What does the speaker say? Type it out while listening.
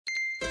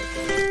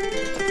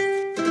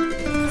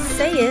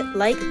say it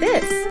like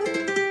this.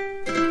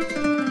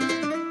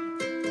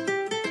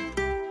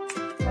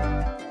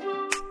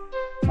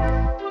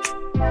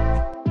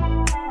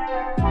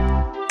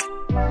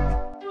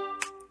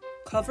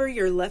 Cover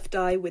your left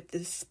eye with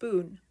this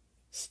spoon.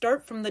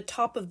 Start from the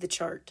top of the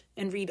chart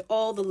and read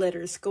all the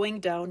letters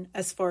going down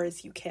as far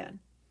as you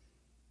can.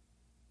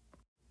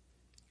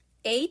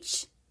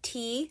 H,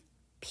 T,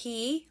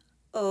 P,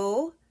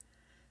 O.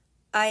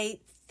 I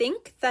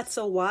think that's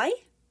a Y.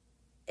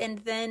 And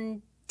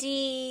then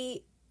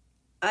D,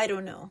 I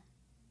don't know.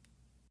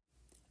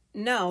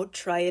 Now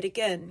try it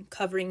again,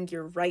 covering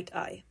your right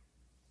eye.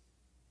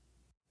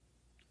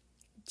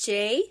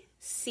 J,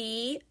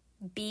 C,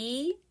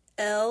 B,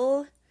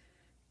 L,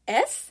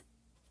 S?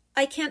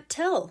 I can't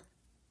tell.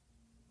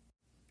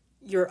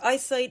 Your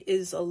eyesight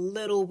is a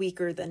little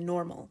weaker than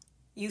normal.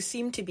 You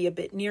seem to be a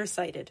bit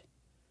nearsighted.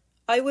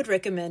 I would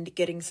recommend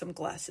getting some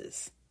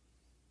glasses.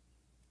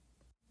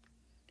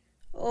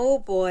 Oh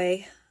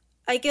boy,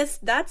 I guess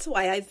that's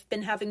why I've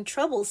been having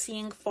trouble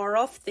seeing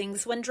far-off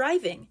things when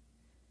driving.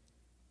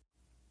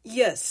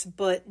 Yes,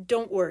 but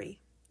don't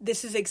worry.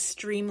 This is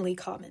extremely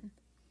common.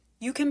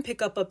 You can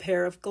pick up a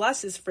pair of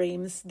glasses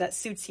frames that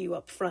suits you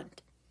up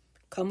front.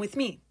 Come with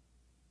me.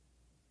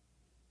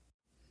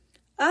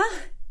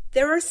 Ah,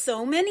 there are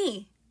so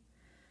many.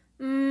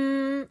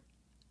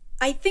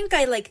 I think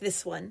I like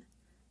this one.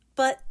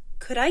 But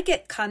could I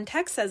get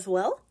contacts as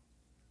well?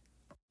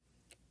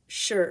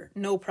 Sure,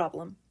 no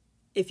problem.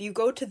 If you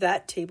go to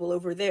that table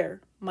over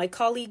there, my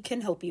colleague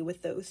can help you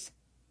with those.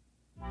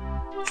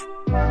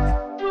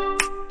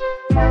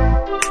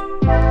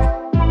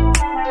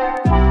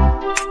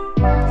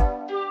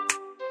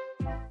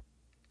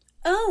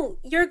 Oh,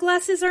 your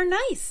glasses are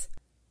nice.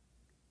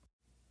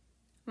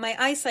 My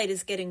eyesight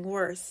is getting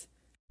worse.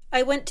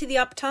 I went to the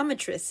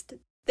optometrist.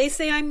 They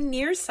say I'm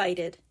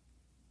nearsighted.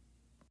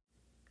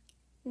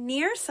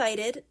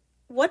 Nearsighted?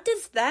 What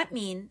does that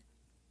mean?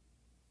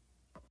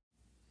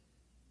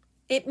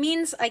 It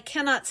means I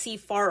cannot see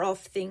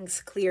far-off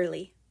things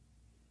clearly.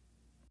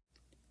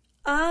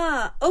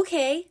 Ah,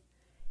 okay.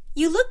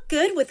 You look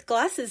good with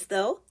glasses,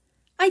 though.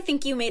 I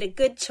think you made a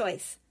good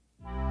choice.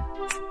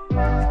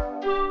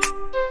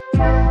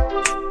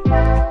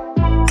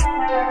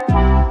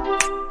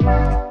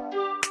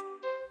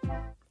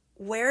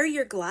 Where are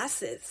your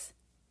glasses?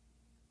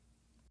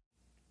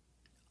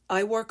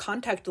 I wore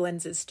contact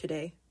lenses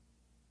today.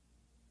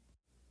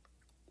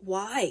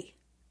 Why?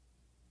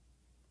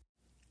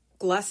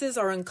 Glasses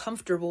are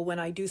uncomfortable when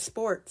I do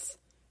sports.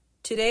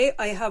 Today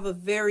I have a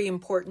very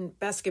important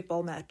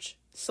basketball match,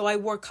 so I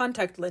wore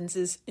contact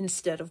lenses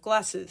instead of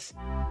glasses.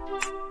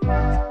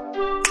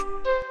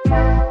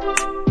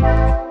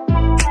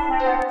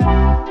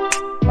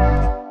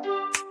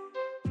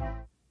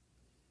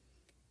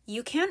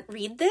 You can't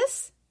read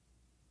this?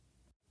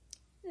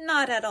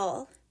 Not at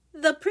all.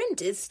 The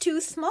print is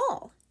too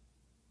small.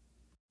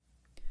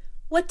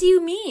 What do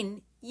you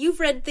mean? You've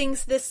read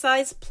things this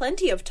size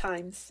plenty of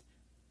times.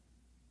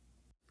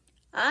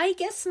 I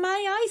guess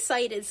my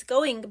eyesight is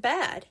going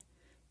bad.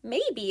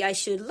 Maybe I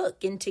should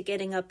look into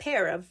getting a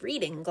pair of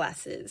reading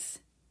glasses.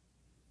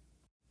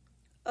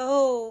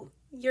 Oh,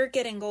 you're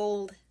getting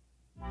old.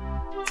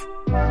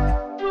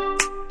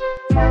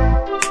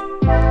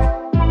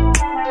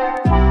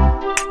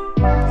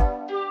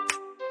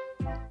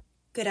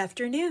 Good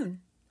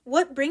afternoon.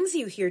 What brings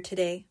you here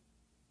today?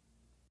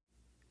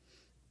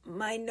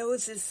 My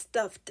nose is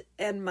stuffed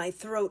and my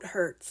throat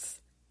hurts.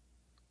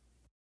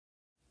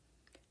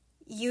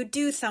 You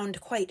do sound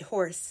quite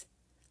hoarse.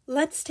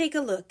 Let's take a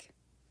look.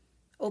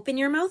 Open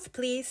your mouth,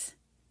 please.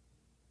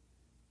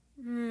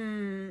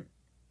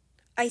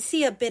 I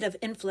see a bit of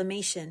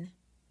inflammation.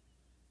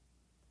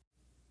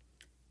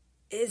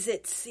 Is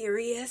it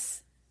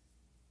serious?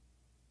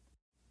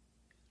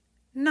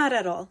 Not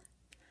at all.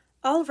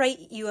 I'll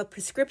write you a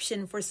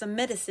prescription for some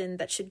medicine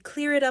that should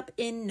clear it up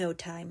in no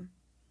time.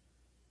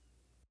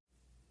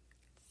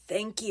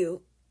 Thank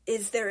you.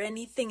 Is there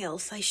anything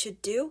else I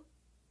should do?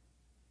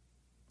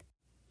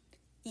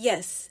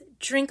 Yes,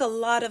 drink a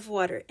lot of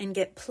water and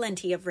get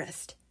plenty of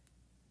rest.